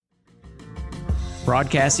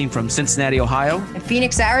Broadcasting from Cincinnati, Ohio, and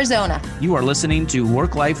Phoenix, Arizona. You are listening to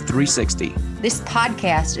Work Life 360. This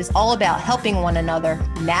podcast is all about helping one another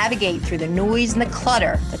navigate through the noise and the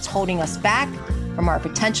clutter that's holding us back from our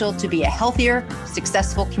potential to be a healthier,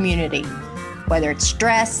 successful community. Whether it's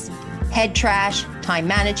stress, head trash, time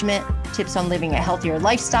management, tips on living a healthier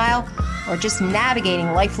lifestyle, or just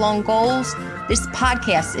navigating lifelong goals, this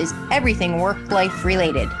podcast is everything work-life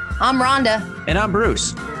related. I'm Rhonda. And I'm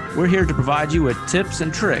Bruce. We're here to provide you with tips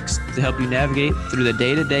and tricks to help you navigate through the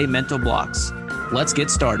day-to-day mental blocks. Let's get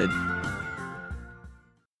started.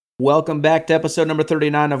 Welcome back to episode number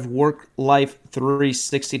 39 of Work Life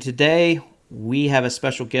 360. Today, we have a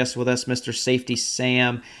special guest with us, Mr. Safety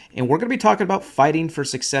Sam, and we're going to be talking about fighting for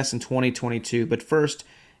success in 2022. But first,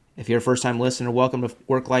 if you're a first-time listener, welcome to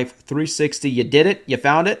Work Life 360. You did it. You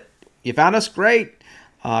found it. You found us. Great.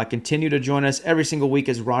 Continue to join us every single week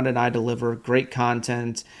as Rhonda and I deliver great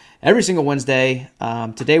content every single Wednesday.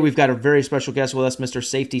 Today we've got a very special guest with us, Mr.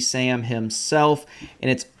 Safety Sam himself,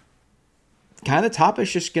 and it's kind of the topic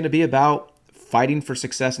is just going to be about fighting for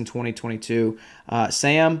success in 2022.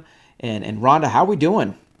 Sam and Rhonda, how are we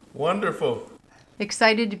doing? Wonderful.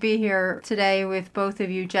 Excited to be here today with both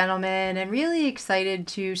of you gentlemen, and really excited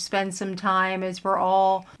to spend some time as we're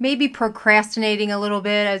all maybe procrastinating a little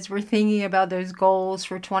bit as we're thinking about those goals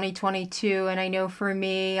for 2022. And I know for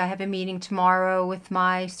me, I have a meeting tomorrow with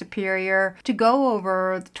my superior to go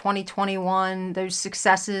over 2021, those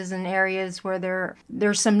successes and areas where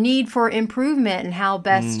there's some need for improvement and how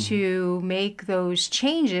best to make those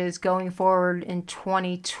changes going forward in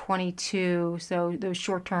 2022. So those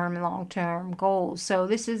short-term and long-term goals. So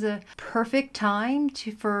this is a perfect time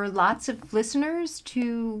for lots of listeners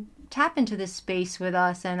to tap into this space with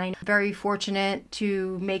us. And I'm very fortunate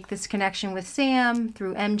to make this connection with Sam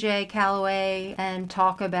through MJ Calloway and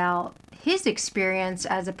talk about his experience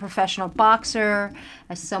as a professional boxer,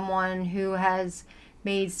 as someone who has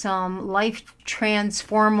made some life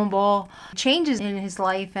transformable changes in his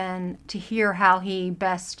life, and to hear how he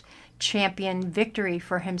best championed victory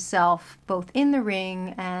for himself, both in the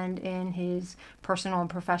ring and in his personal and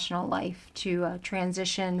professional life, to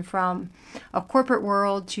transition from a corporate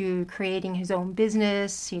world to creating his own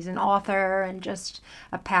business. He's an author and just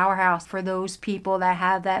a powerhouse for those people that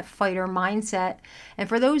have that fighter mindset, and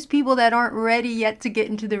for those people that aren't ready yet to get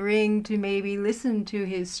into the ring to maybe listen to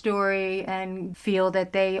his story and feel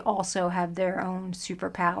that they also have their own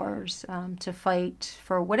superpowers to fight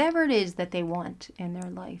for whatever it is that they want in their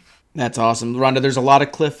life. That's awesome. Rhonda, there's a lot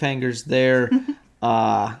of cliffhangers there.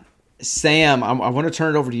 Sam, I want to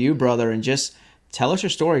turn it over to you, brother, and just tell us your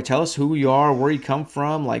story. Tell us who you are, where you come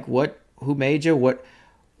from, who made you,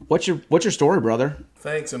 what's your story, brother?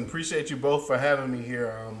 Thanks, and appreciate you both for having me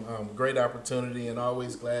here. Great opportunity, and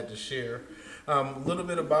always glad to share. A little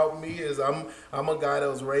bit about me is I'm a guy that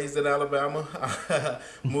was raised in Alabama.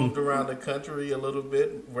 Moved around the country a little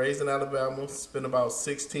bit. Raised in Alabama, spent about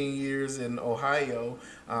 16 years in Ohio,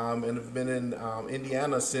 and have been in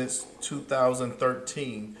Indiana since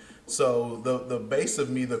 2013. So the base of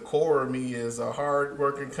me, the core of me, is a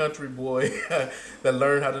hard-working country boy that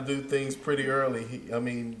learned how to do things pretty early. I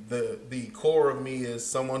mean, the core of me is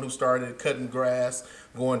someone who started cutting grass,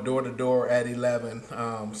 going door to door at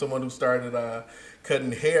 11. Someone who started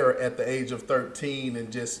cutting hair at the age of 13, and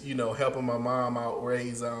just helping my mom out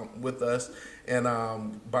raise with us, and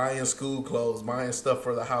buying school clothes, buying stuff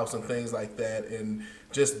for the house and things like that. And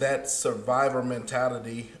just that survivor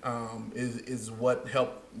mentality is what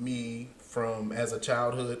helped me from as a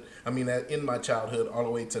childhood. I mean, in my childhood all the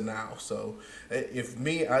way to now. So, if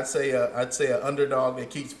me, I'd say an underdog that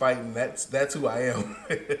keeps fighting. That's who I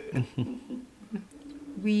am.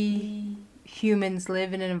 We humans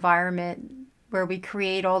live in an environment where we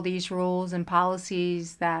create all these rules and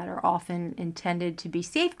policies that are often intended to be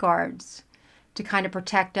safeguards to kind of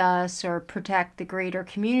protect us or protect the greater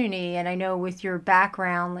community. And I know with your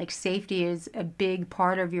background, like, safety is a big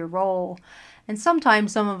part of your role. And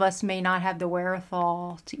sometimes some of us may not have the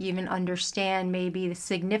wherewithal to even understand maybe the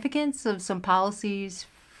significance of some policies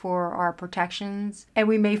for our protections. And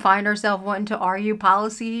we may find ourselves wanting to argue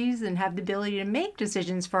policies and have the ability to make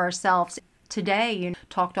decisions for ourselves. Today, you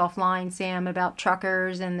talked offline, Sam, about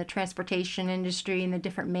truckers and the transportation industry and the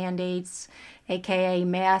different mandates, aka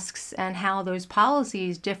masks, and how those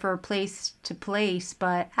policies differ place to place.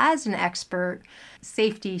 But as an expert,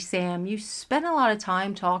 safety, Sam, you spent a lot of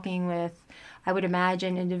time talking with, I would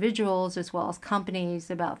imagine, individuals as well as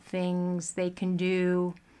companies about things they can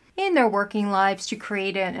do in their working lives to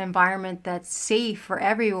create an environment that's safe for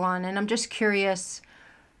everyone. And I'm just curious,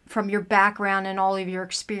 from your background and all of your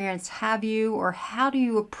experience, have you or how do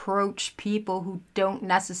you approach people who don't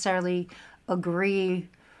necessarily agree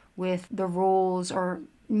with the rules or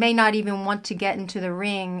may not even want to get into the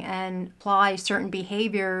ring and apply certain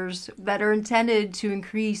behaviors that are intended to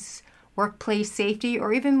increase workplace safety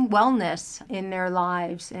or even wellness in their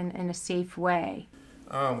lives in a safe way?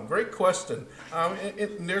 Great question.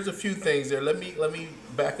 And there's a few things there. Let me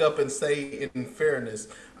back up and say, in fairness,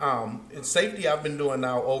 in safety, I've been doing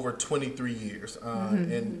now over 23 years,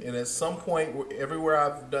 and at some point, everywhere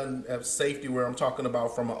I've done safety, where I'm talking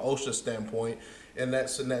about from an OSHA standpoint, and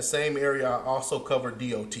that's in that same area, I also cover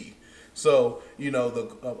DOT. So,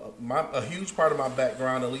 a huge part of my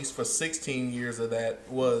background, at least for 16 years of that,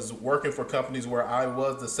 was working for companies where I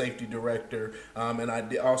was the safety director, and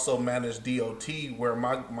I also managed DOT, where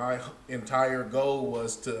my entire goal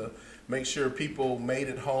was to make sure people made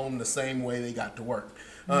it home the same way they got to work.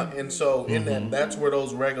 And so in that's where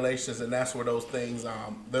those regulations and that's where those things,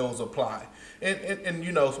 those apply. And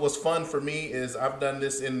what's fun for me is I've done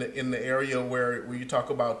this in the area where you talk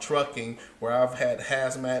about trucking, where I've had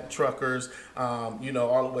hazmat truckers, all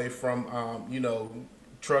the way from,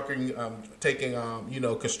 trucking, taking,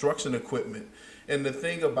 construction equipment. And the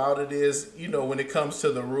thing about it is, when it comes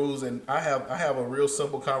to the rules, and I have a real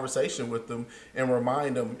simple conversation with them and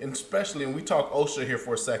remind them, and especially when we talk OSHA here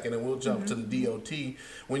for a second, and we'll jump to the DOT.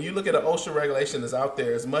 When you look at an OSHA regulation that's out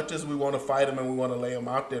there, as much as we want to fight them and we want to lay them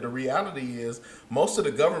out there, the reality is most of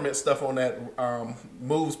the government stuff on that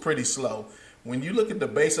moves pretty slow. When you look at the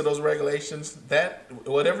base of those regulations, that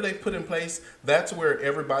whatever they put in place, that's where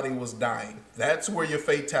everybody was dying. That's where your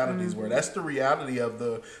fatalities were. That's the reality of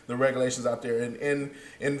the regulations out there. And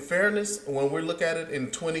in fairness, when we look at it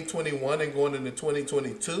in 2021 and going into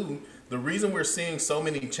 2022, the reason we're seeing so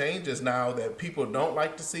many changes now that people don't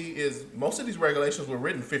like to see is most of these regulations were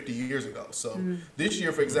written 50 years ago. So this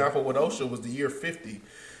year, for example, with OSHA was the year 50.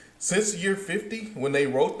 Since year 50, when they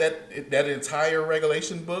wrote that entire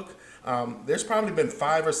regulation book, there's probably been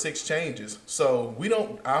 5 or 6 changes. So we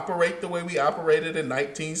don't operate the way we operated in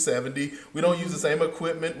 1970. We don't use the same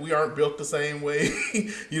equipment. We aren't built the same way.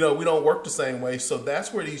 We don't work the same way. So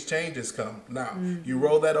that's where these changes come. Now, you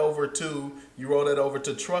roll that over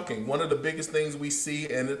to trucking. One of the biggest things we see,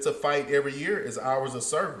 and it's a fight every year, is hours of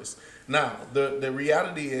service. Now, the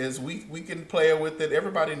reality is we can play with it.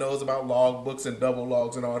 Everybody knows about log books and double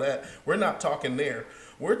logs and all that. We're not talking there.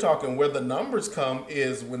 We're talking where the numbers come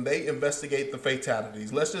is when they investigate the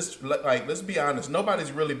fatalities. Let's be honest.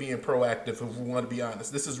 Nobody's really being proactive, if we want to be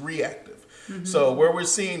honest. This is reactive. So where we're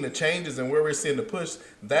seeing the changes and where we're seeing the push,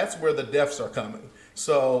 that's where the deaths are coming.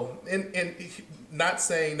 So, and not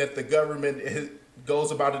saying that the government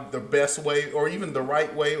goes about it the best way or even the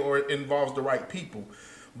right way or it involves the right people.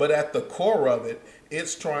 But at the core of it,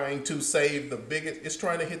 it's trying to it's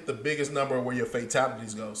trying to hit the biggest number where your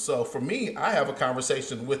fatalities go. So for me, I have a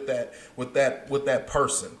conversation with that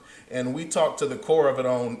person. And we talk to the core of it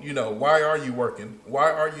on, why are you working? Why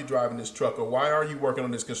are you driving this truck? Or why are you working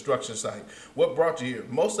on this construction site? What brought you here?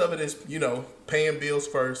 Most of it is, paying bills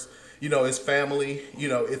first. It's family,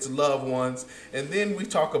 it's loved ones. And then we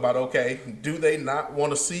talk about, okay, do they not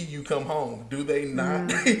want to see you come home? Do they not,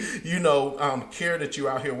 care that you're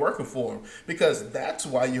out here working for them? Because that's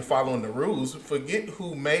why you're following the rules. Forget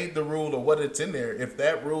who made the rule or what it's in there. If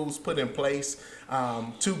that rule's put in place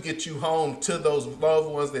to get you home to those loved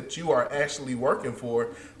ones that you are actually working for,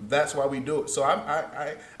 that's why we do it. So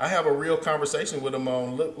I have a real conversation with them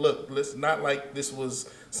on, look, it's not like this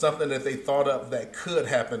was something that they thought of that could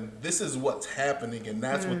happen. This is what's happening, and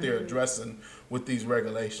that's what they're addressing with these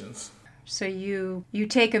regulations. So you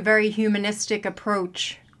take a very humanistic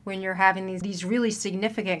approach when you're having these really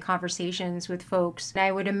significant conversations with folks. And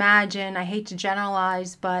I would imagine, I hate to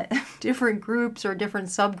generalize, but different groups or different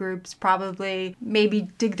subgroups probably maybe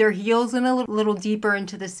dig their heels in a little deeper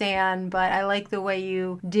into the sand. But I like the way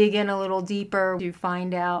you dig in a little deeper to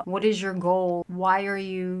find out what is your goal? Why are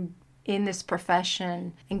you in this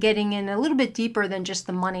profession, and getting in a little bit deeper than just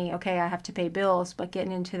the money. Okay, I have to pay bills, but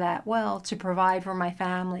getting into that, to provide for my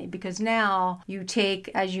family. Because now you take,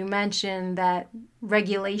 as you mentioned, that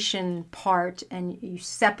regulation part and you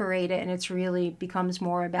separate it, and it's really becomes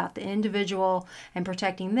more about the individual and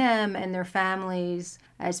protecting them and their families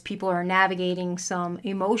as people are navigating some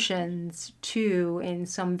emotions too in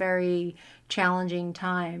some very challenging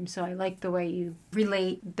times. So I like the way you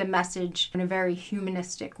relate the message in a very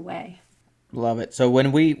humanistic way. Love it. So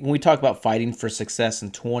when we talk about fighting for success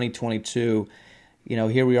in 2022,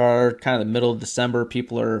 here we are kind of the middle of December.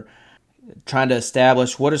 People are trying to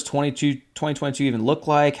establish what does 2022 even look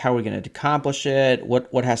like? How are we going to accomplish it?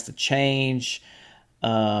 What has to change?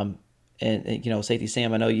 And Safety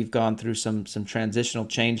Sam, I know you've gone through some transitional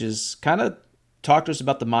changes. Kind of talk to us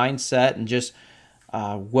about the mindset and just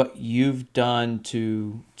what you've done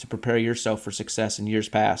to prepare yourself for success in years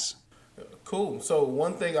past. Cool. So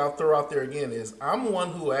one thing I'll throw out there again is I'm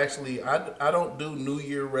one who actually I don't do New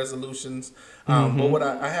Year resolutions, but what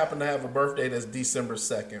I happen to have a birthday that's December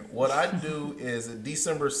 2nd. What I do is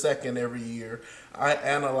December 2nd every year I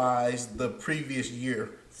analyze the previous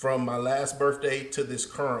year from my last birthday to this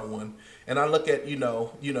current one, and I look at did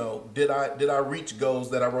I reach goals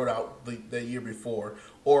that I wrote out the year before,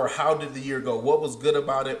 or how did the year go? What was good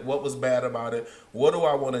about it? What was bad about it? What do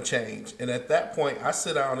I want to change? And at that point, I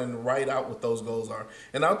sit down and write out what those goals are.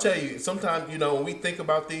 And I'll tell you, sometimes when we think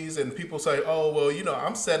about these, and people say, "Oh, well,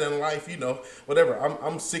 I'm set in life, whatever.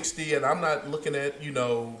 I'm 60, and I'm not looking at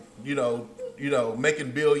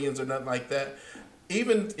making billions or nothing like that."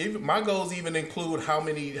 Even my goals even include how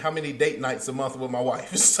many date nights a month with my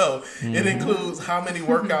wife. So it includes how many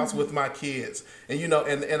workouts with my kids. And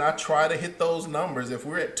and I try to hit those numbers. If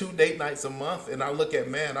we're at 2 date nights a month and I look at,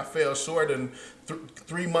 man, I fell short and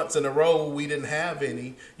 3 months in a row we didn't have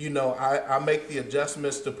any, I make the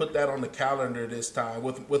adjustments to put that on the calendar this time.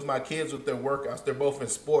 With my kids, with their workouts, they're both in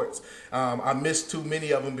sports. I missed too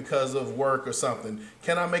many of them because of work or something.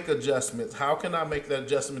 Can I make adjustments? How can I make the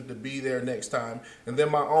adjustment to be there next time? And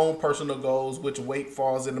then my own personal goals, which weight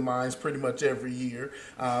falls into mine pretty much every year,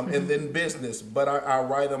 and then business. But I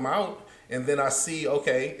write them out, and then I see,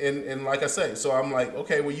 okay, and like I say, so I'm like,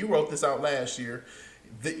 okay, well, you wrote this out last year.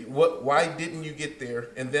 Why didn't you get there?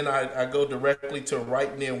 And then I go directly to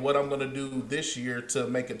writing in what I'm going to do this year to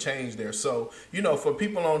make a change there. So, for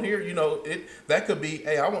people on here, that could be,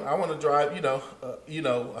 hey, I want to drive,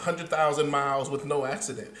 100,000 miles with no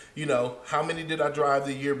accident. How many did I drive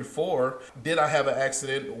the year before? Did I have an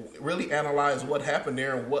accident? Really analyze what happened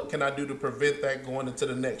there and what can I do to prevent that going into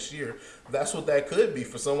the next year. That's what that could be.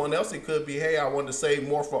 For someone else, it could be, hey, I want to save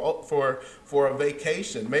more for a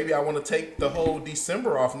vacation. Maybe I want to take the whole December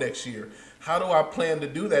off next year. How do I plan to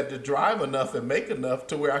do that to drive enough and make enough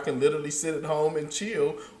to where I can literally sit at home and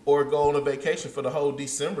chill or go on a vacation for the whole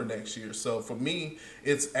December next year? So for me,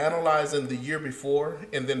 it's analyzing the year before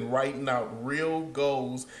and then writing out real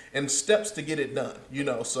goals and steps to get it done.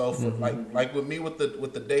 So for like with me with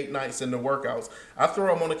the date nights and the workouts, I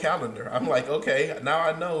throw them on the calendar. I'm like, okay, now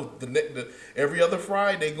I know the every other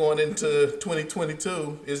Friday going into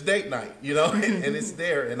 2022 is date night, and it's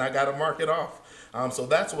there, and I got to mark it off. So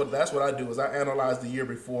that's what I do is I analyze the year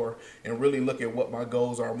before and really look at what my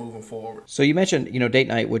goals are moving forward. So you mentioned, date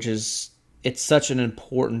night, which is, it's such an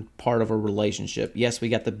important part of a relationship. Yes, we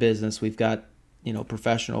got the business, we've got,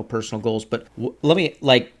 professional, personal goals, but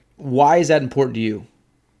why is that important to you,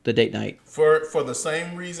 the date night? For the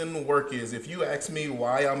same reason work is. If you ask me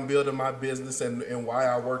why I'm building my business and why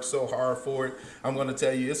I work so hard for it, I'm going to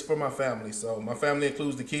tell you it's for my family. So my family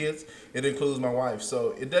includes the kids. It includes my wife.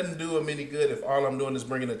 So it doesn't do them any good if all I'm doing is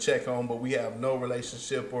bringing a check home, but we have no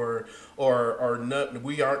relationship or nothing.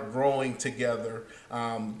 We aren't growing together.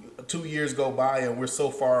 2 years go by and we're so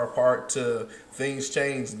far apart to things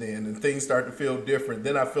change then and things start to feel different.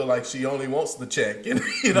 Then I feel like she only wants the check, and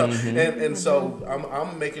and so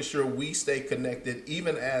I'm making sure we stay connected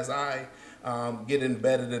even as I get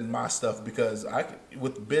embedded in my stuff, because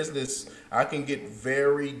with business I can get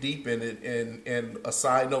very deep in it. And a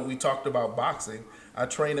side note, we talked about boxing. I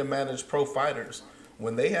train and manage pro fighters.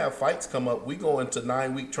 When they have fights come up, we go into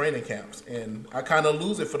 9-week training camps, and I kind of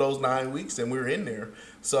lose it for those 9 weeks, and we're in there.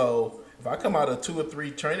 So if I come out of 2 or 3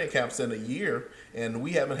 training camps in a year and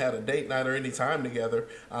we haven't had a date night or any time together,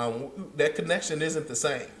 that connection isn't the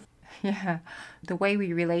same. Yeah, the way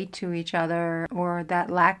we relate to each other or that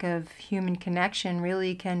lack of human connection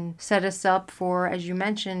really can set us up for, as you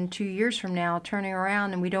mentioned, 2 years from now, turning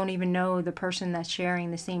around and we don't even know the person that's sharing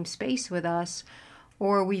the same space with us,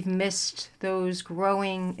 or we've missed those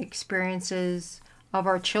growing experiences of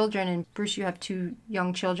our children. And Bruce, you have 2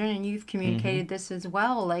 young children and you've communicated this as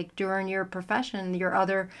well. Like during your profession, your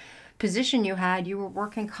other position you had, you were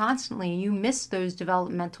working constantly. You missed those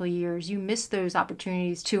developmental years. You missed those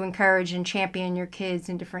opportunities to encourage and champion your kids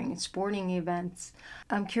in different sporting events.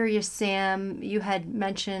 I'm curious, Sam, you had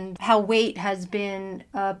mentioned how weight has been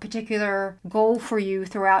a particular goal for you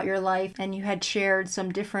throughout your life, and you had shared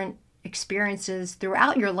some different experiences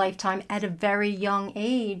throughout your lifetime at a very young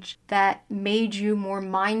age that made you more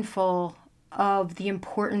mindful of the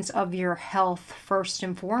importance of your health first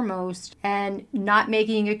and foremost, and not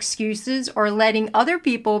making excuses or letting other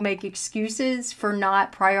people make excuses for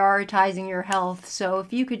not prioritizing your health. So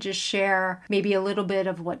if you could just share maybe a little bit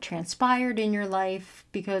of what transpired in your life,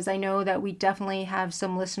 because I know that we definitely have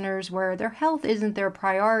some listeners where their health isn't their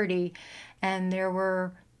priority, and there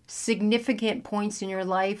were significant points in your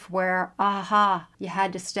life where, you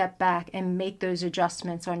had to step back and make those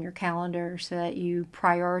adjustments on your calendar so that you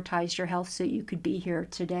prioritized your health so you could be here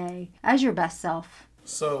today as your best self?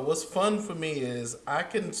 So what's fun for me is I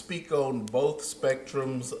can speak on both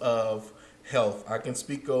spectrums of health. I can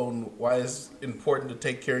speak on why it's important to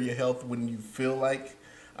take care of your health when you feel like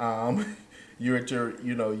you're at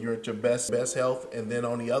your best health, and then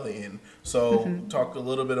on the other end. So talk a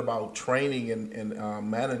little bit about training and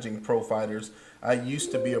managing pro fighters. I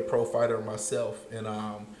used to be a pro fighter myself, and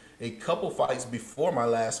a couple fights before my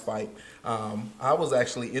last fight, I was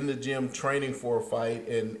actually in the gym training for a fight,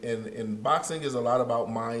 and boxing is a lot about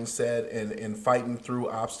mindset and fighting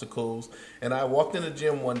through obstacles. And I walked in the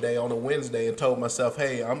gym one day on a Wednesday and told myself,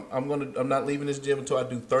 hey, I'm not leaving this gym until I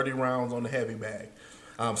do 30 rounds on the heavy bag.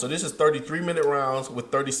 So this is 33-minute rounds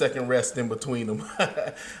with 30-second rest in between them.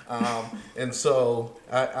 And so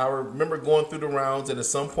I remember going through the rounds, and at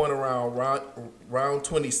some point around round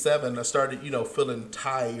 27, I started, feeling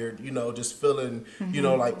tired, just feeling,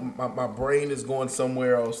 like my brain is going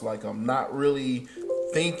somewhere else, like I'm not really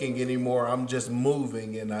thinking anymore. I'm just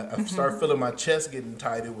moving, and I started feeling my chest getting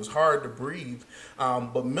tight. It was hard to breathe,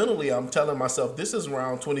 but mentally I'm telling myself, this is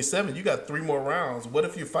round 27, you got 3 more rounds. What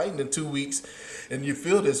if you're fighting in 2 weeks and you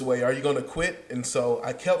feel this way? Are you going to quit? And so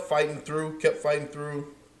I kept fighting through,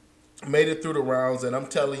 made it through the rounds, and I'm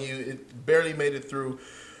telling you, it barely made it through.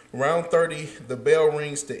 Round 30, the bell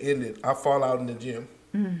rings to end it. I fall out in the gym.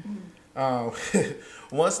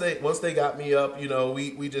 Once they got me up,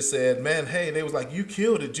 we just said, man, hey, they was like, you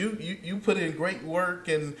killed it. You put in great work,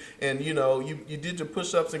 and you did your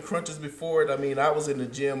push-ups and crunches before it. I mean, I was in the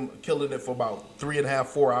gym killing it for about 3.5,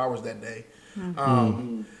 4 hours that day.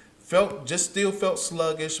 Still felt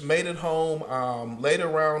sluggish. Made it home later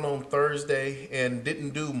around on Thursday and didn't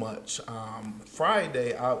do much.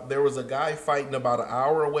 Friday, there was a guy fighting about an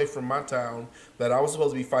hour away from my town that I was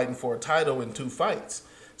supposed to be fighting for a title in 2 fights.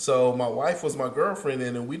 So my wife was my girlfriend,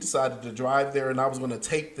 and we decided to drive there, and I was going to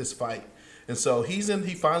take this fight. And so he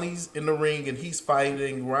finally's in the ring, and he's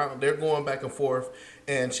fighting around. They're going back and forth,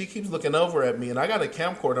 and she keeps looking over at me, and I got a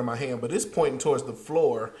camcorder in my hand, but it's pointing towards the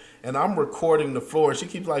floor, and I'm recording the floor. And she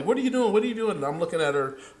keeps like, "What are you doing? What are you doing?" And I'm looking at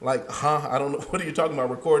her like, I don't know. What are you talking about?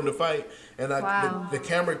 Recording the fight? And the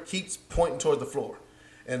camera keeps pointing towards the floor.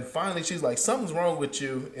 And finally, she's like, something's wrong with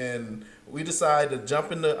you. And we decided to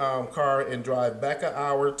jump in the car and drive back an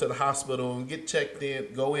hour to the hospital and get checked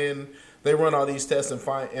in, go in. They run all these tests and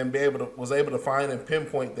was able to find and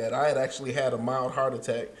pinpoint that I had actually had a mild heart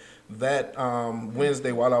attack that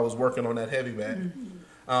Wednesday while I was working on that heavy bag.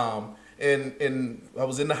 And I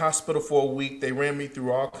was in the hospital for a week. They ran me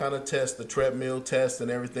through all kind of tests, the treadmill test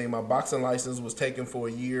and everything. My boxing license was taken for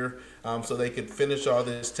a year, so they could finish all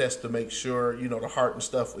this tests to make sure, the heart and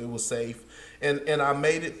stuff, it was safe. And I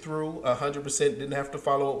made it through 100%. Didn't have to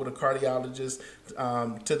follow up with a cardiologist.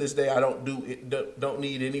 To this day, I don't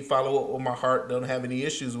need any follow up with my heart. Don't have any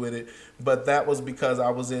issues with it. But that was because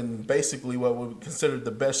I was in basically what would be considered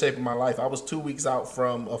the best shape of my life. I was 2 weeks out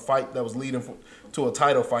from a fight that was leading to a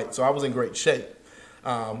title fight, so I was in great shape.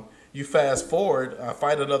 You fast forward, I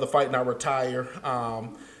fight another fight and I retire.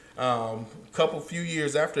 Few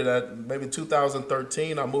years after that, maybe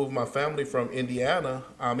 2013, I moved my family from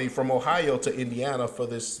Ohio to Indiana for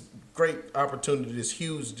this great opportunity, this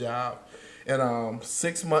huge job. And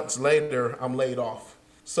 6 months later, I'm laid off.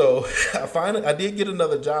 So I did get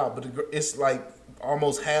another job, but it's like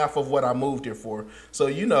almost half of what I moved here for. So,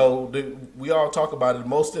 we all talk about it.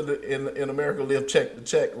 Most in America live check to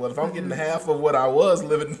check. Well, if I'm getting half of what I was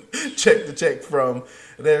living check to check from,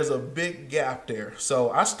 there's a big gap there.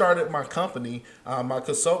 So I started my company, my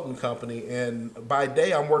consulting company, and by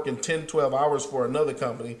day I'm working 10, 12 hours for another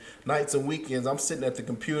company. Nights and weekends, I'm sitting at the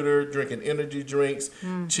computer, drinking energy drinks,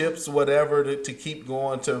 chips, whatever, to keep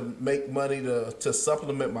going, to make money, to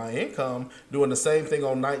supplement my income, doing the same thing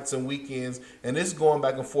on nights and weekends. And it's going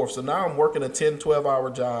back and forth. So now I'm working a 10,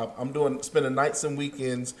 12-hour job. I'm spending nights and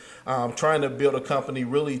weekends trying to build a company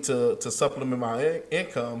really to supplement my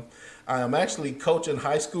income. I am actually coaching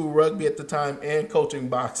high school rugby at the time and coaching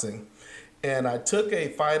boxing. And I took a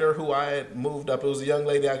fighter who I had moved up. It was a young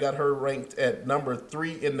lady. I got her ranked at number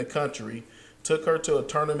 3 in the country. Took her to a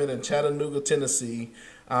tournament in Chattanooga, Tennessee,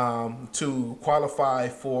 to qualify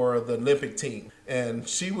for the Olympic team. And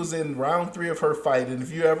she was in round 3 of her fight. And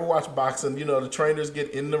if you ever watch boxing, the trainers get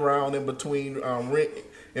in the round in between the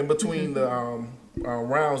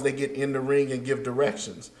rounds. They get in the ring and give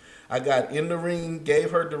directions. I got in the ring,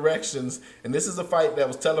 gave her directions, and this is a fight that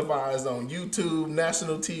was televised on YouTube,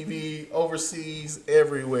 national TV, overseas,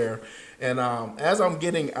 everywhere. And as I'm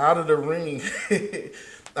getting out of the ring,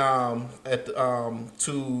 to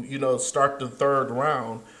start the third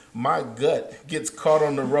round, my gut gets caught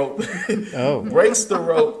on the rope, Oh. breaks the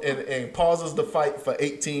rope, and pauses the fight for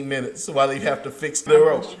 18 minutes while they have to fix the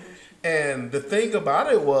rope. And the thing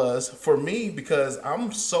about it was, for me, because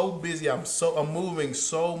I'm so busy, I'm moving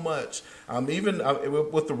so much.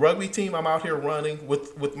 With the rugby team, I'm out here running.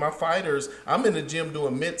 With my fighters, I'm in the gym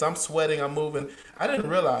doing mitts. I'm sweating. I'm moving. I didn't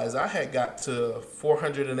realize I had got to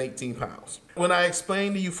 418 pounds. When I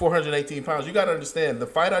explained to you 418 pounds, you got to understand the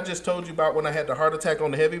fight I just told you about when I had the heart attack on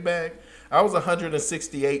the heavy bag. I was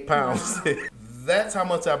 168 pounds. That's how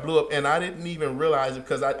much I blew up, and I didn't even realize it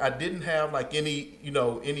because I didn't have like any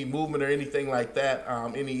movement or anything like that,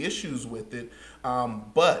 any issues with it.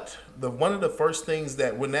 But one of the first things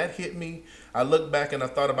that when that hit me, I looked back and I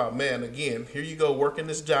thought about, man, again, here you go working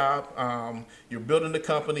this job, you're building the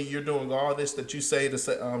company, you're doing all this that you say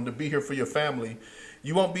to be here for your family.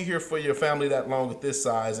 You won't be here for your family that long at this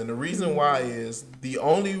size. And the reason why is the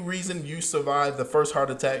only reason you survived the first heart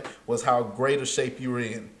attack was how great a shape you were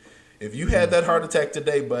in. If you had that heart attack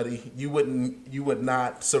today, buddy, you would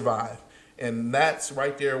not survive. And that's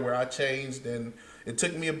right there where I changed. And it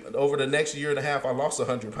took me over the next year and a half, I lost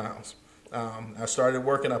 100 pounds. I started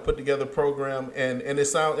working, I put together a program, and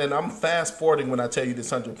I'm fast forwarding when I tell you this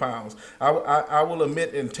 100 pounds. I will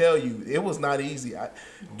admit and tell you, it was not easy.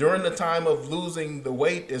 During the time of losing the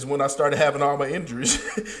weight is when I started having all my injuries.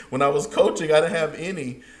 When I was coaching, I didn't have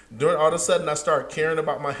any. All of a sudden, I started caring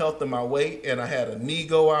about my health and my weight, and I had a knee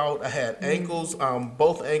go out. I had ankles,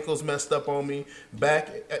 both ankles messed up on me, back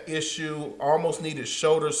issue, almost needed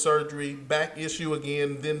shoulder surgery, back issue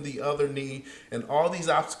again, then the other knee, and all these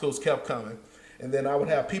obstacles kept coming. And then I would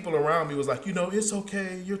have people around me was like, it's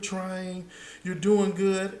okay, you're trying, you're doing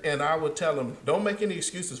good, and I would tell them, don't make any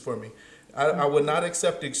excuses for me. I would not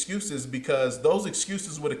accept excuses because those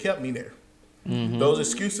excuses would have kept me there. Mm-hmm. Those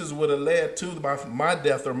excuses would have led to my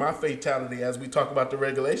death or my fatality, as we talk about the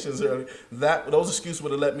regulations earlier. Those excuses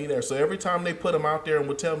would have let me there. So every time they put them out there and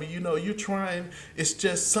would tell me, you're trying, it's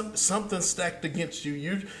just something stacked against you.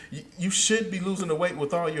 You should be losing the weight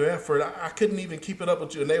with all your effort. I couldn't even keep it up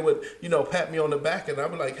with you. And they would, pat me on the back, and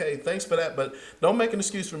I'd be like, hey, thanks for that, but don't make an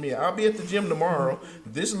excuse for me. I'll be at the gym tomorrow.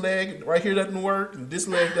 This leg right here doesn't work. This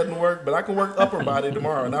leg doesn't work, but I can work upper body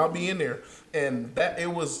tomorrow, and I'll be in there. And that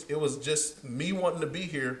it was just me wanting to be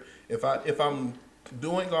here. If I'm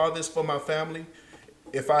doing all this for my family,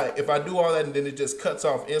 if I do all that and then it just cuts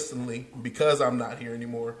off instantly because I'm not here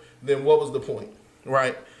anymore, then what was the point,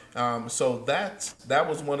 right? So that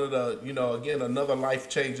was one of the, again, another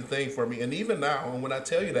life-changing thing for me. And even now, and when I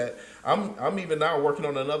tell you that, I'm even now working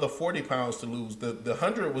on another 40 pounds to lose. The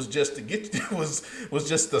 100 was just to get was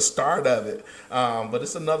just the start of it. But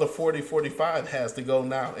it's another 40, 45 has to go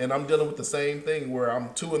now. And I'm dealing with the same thing where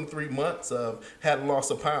I'm 2 and 3 months of hadn't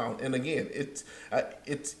lost a pound. And again, it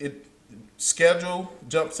schedule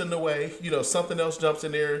jumps in the way, something else jumps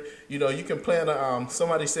in there. You can plan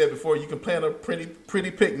somebody said before, you can plan a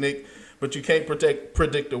pretty picnic, but you can't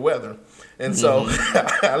predict the weather. And so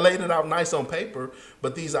I laid it out nice on paper,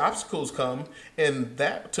 but these obstacles come, and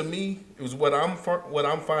that to me is what I'm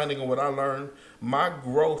finding and what I learned. My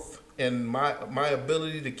growth and my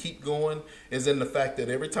ability to keep going is in the fact that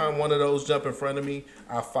every time one of those jump in front of me,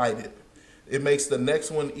 I fight it. It makes the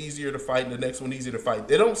next one easier to fight and the next one easier to fight.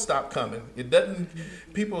 They don't stop coming. It doesn't.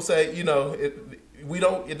 People say, it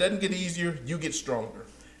doesn't get easier. You get stronger,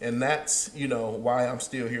 and that's why I'm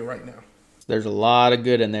still here right now. There's a lot of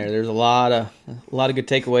good in there. There's a lot of good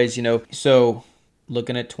takeaways. So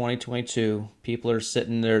looking at 2022, people are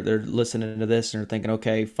sitting there, they're listening to this and they're thinking,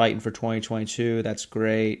 okay, fighting for 2022. That's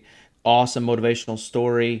great. Awesome motivational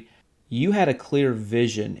story. You had a clear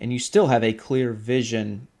vision, and you still have a clear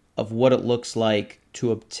vision of what it looks like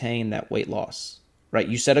to obtain that weight loss, right?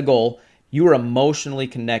 You set a goal, you were emotionally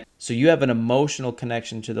connected. So you have an emotional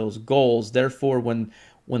connection to those goals. Therefore, when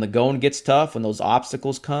the going gets tough, when those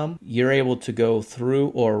obstacles come, you're able to go through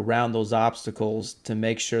or around those obstacles to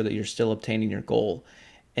make sure that you're still obtaining your goal.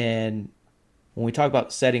 And when we talk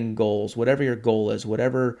about setting goals, whatever your goal is,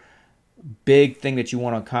 whatever big thing that you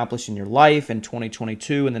want to accomplish in your life in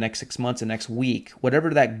 2022, in the next 6 months, the next week,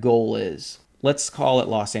 whatever that goal is, let's call it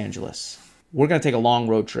Los Angeles. We're going to take a long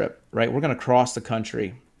road trip, right? We're going to cross the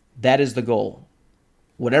country. That is the goal.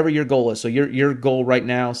 Whatever your goal is. So your goal right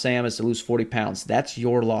now, Sam, is to lose 40 pounds. That's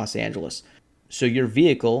your Los Angeles. So your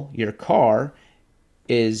vehicle, your car,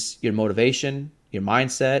 is your motivation, your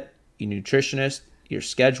mindset, your nutritionist, your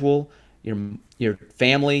schedule, your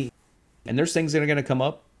family. And there's things that are going to come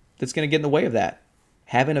up that's going to get in the way of that.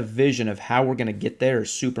 Having a vision of how we're going to get there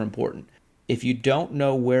is super important. If you don't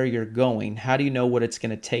know where you're going, how do you know what it's going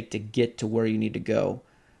to take to get to where you need to go?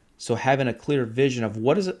 So having a clear vision of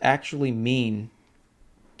what does it actually mean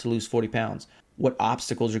to lose 40 pounds? What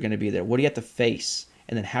obstacles are going to be there? What do you have to face?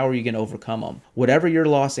 And then how are you going to overcome them? Whatever your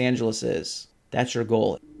Los Angeles is, that's your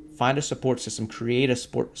goal. Find a support system, create a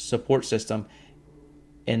support system,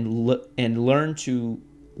 and learn to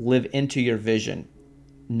live into your vision,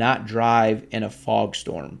 not drive in a fog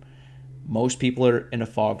storm. Most people are in a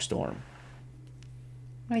fog storm.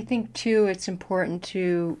 I think, too, it's important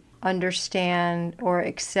to understand or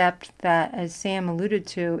accept that, as Sam alluded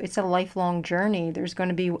to, it's a lifelong journey. There's going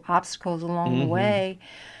to be obstacles along the way.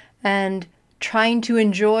 And trying to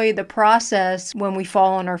enjoy the process when we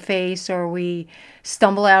fall on our face or we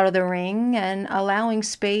stumble out of the ring, and allowing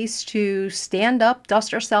space to stand up,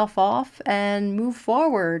 dust ourselves off, and move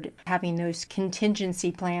forward, having those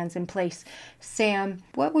contingency plans in place. Sam,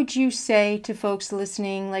 what would you say to folks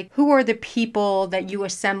listening? Like, who are the people that you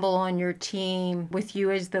assemble on your team with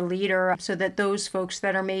you as the leader, so that those folks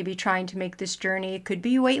that are maybe trying to make this journey, it could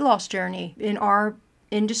be a weight loss journey. In our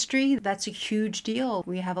industry, that's a huge deal.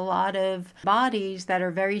 We have a lot of bodies that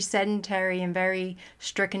are very sedentary and very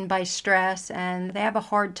stricken by stress, and they have a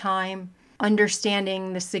hard time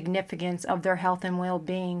understanding the significance of their health and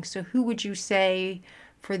well-being. So who would you say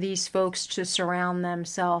for these folks to surround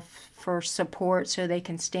themselves for support so they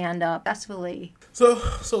can stand up successfully?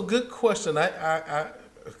 So good question.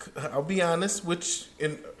 I'll be honest,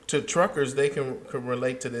 to truckers, they can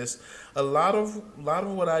relate to this. A lot of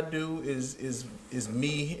what I do is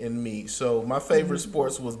me and me. So my favorite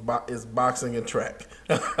sports is boxing and track.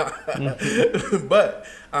 But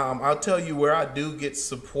I'll tell you where I do get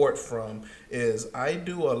support from is I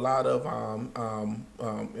do a lot of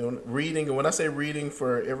reading. And when I say reading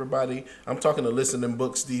for everybody, I'm talking to listening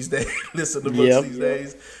books these days. These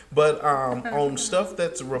days. But on stuff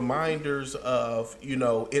that's reminders of,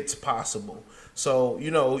 it's possible. So,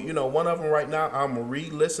 one of them right now I'm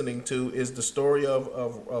re-listening to is the story of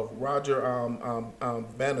Roger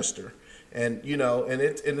Bannister. And,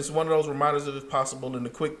 it's one of those reminders of it's possible, and the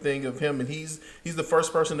quick thing of him. And he's the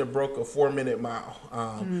first person that broke a 4-minute mile.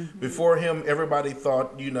 Before him, everybody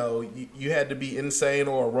thought, you had to be insane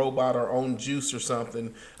or a robot or own juice or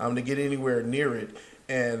something to get anywhere near it.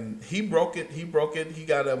 And he broke it. He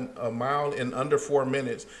got a mile in under 4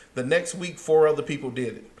 minutes. The next week, 4 other people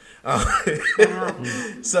did it.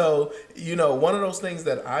 So, one of those things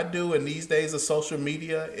that I do in these days of social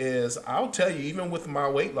media is I'll tell you, even with my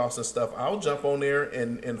weight loss and stuff, I'll jump on there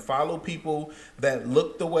and follow people that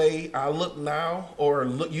look the way I look now, or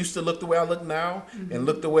used to look the way I look now, and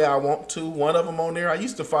look the way I want to. One of them on there, I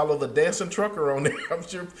used to follow the dancing trucker on there. I'm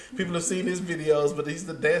sure people have seen his videos, but he's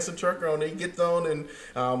the dancing trucker on there. He gets on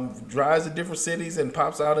and drives to different cities and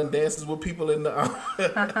pops out and dances with people in the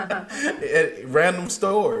at random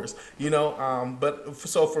stores. But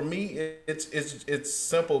so for me, it's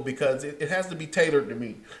simple because it has to be tailored to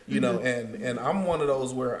me, and I'm one of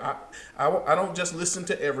those where I don't just listen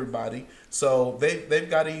to everybody. So they've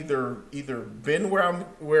got to either been where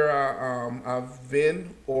I've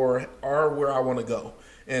been or are where I want to go.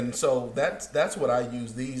 And so that's what I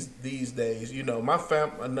use these days. My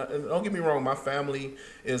don't get me wrong, my family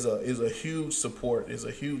is a huge support.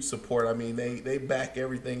 I mean, they back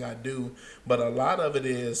everything I do, but a lot of it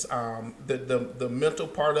is the mental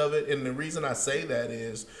part of it. And the reason I say that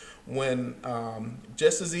is when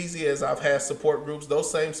just as easy as I've had support groups, those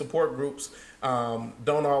same support groups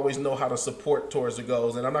don't always know how to support towards the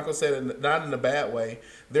goals. And I'm not going to say that not in a bad way.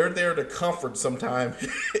 They're there to comfort sometimes.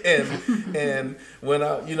 and when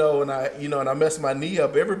I messed my knee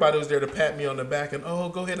up, everybody was there to pat me on the back and, oh,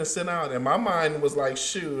 go ahead and sit down. And my mind was like,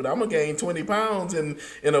 shoot, I'm going to gain 20 pounds in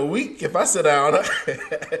a week if I sit down.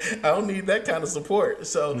 I don't need that kind of support.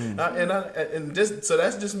 So, so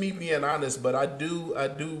that's just me being honest. But I do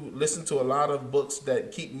listen to a lot of books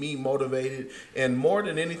that keep me motivated. And more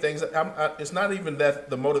than anything, it's not even that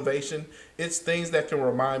the motivation, it's things that can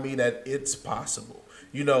remind me that it's possible.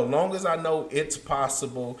 Long as I know it's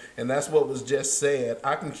possible, and that's what was just said,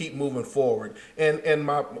 I can keep moving forward. And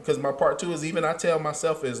because my part 2 is, even I tell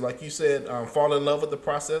myself is, like you said, fall in love with the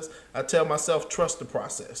process. I tell myself, trust the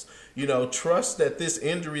process. Trust that this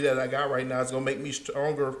injury that I got right now is going to make me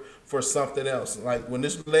stronger for something else. Like when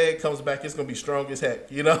this leg comes back, it's going to be strong as heck,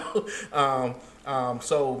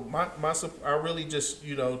 So I really just,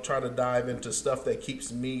 try to dive into stuff that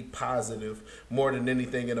keeps me positive more than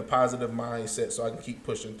anything, in a positive mindset, so I can keep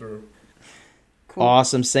pushing through. Cool.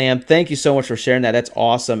 Awesome, Sam. Thank you so much for sharing that. That's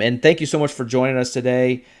awesome. And thank you so much for joining us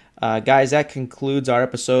today. Guys, that concludes our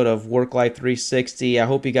episode of Work Life 360. I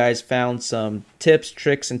hope you guys found some tips,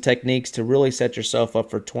 tricks, and techniques to really set yourself up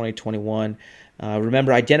for 2021.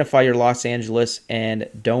 Remember, identify your Los Angeles and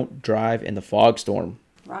don't drive in the fog storm.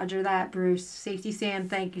 Roger that, Bruce. Safety Sam,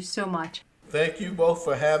 thank you so much. Thank you both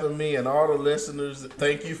for having me, and all the listeners,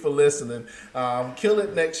 thank you for listening. Kill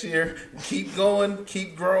it next year. Keep going,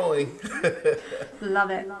 keep growing.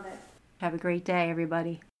 Love it. Have a great day,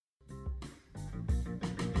 everybody.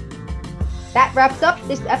 That wraps up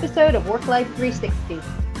this episode of Work Life 360.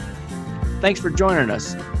 Thanks for joining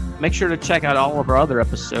us. Make sure to check out all of our other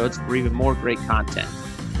episodes for even more great content.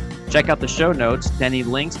 Check out the show notes to any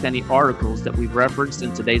links to any articles that we've referenced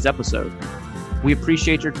in today's episode. We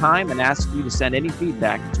appreciate your time and ask you to send any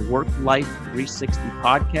feedback to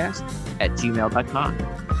worklife360podcast@gmail.com.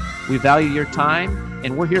 We value your time,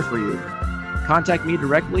 and we're here for you. Contact me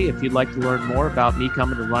directly if you'd like to learn more about me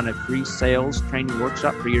coming to run a free sales training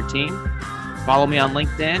workshop for your team. Follow me on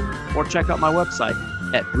LinkedIn or check out my website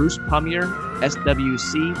at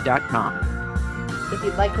brucepumierswc.com. If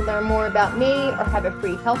you'd like to learn more about me or have a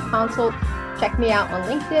free health consult, check me out on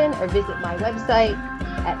LinkedIn or visit my website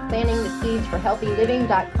at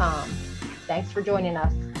planningtheseedsforhealthyliving.com. Thanks for joining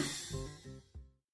us.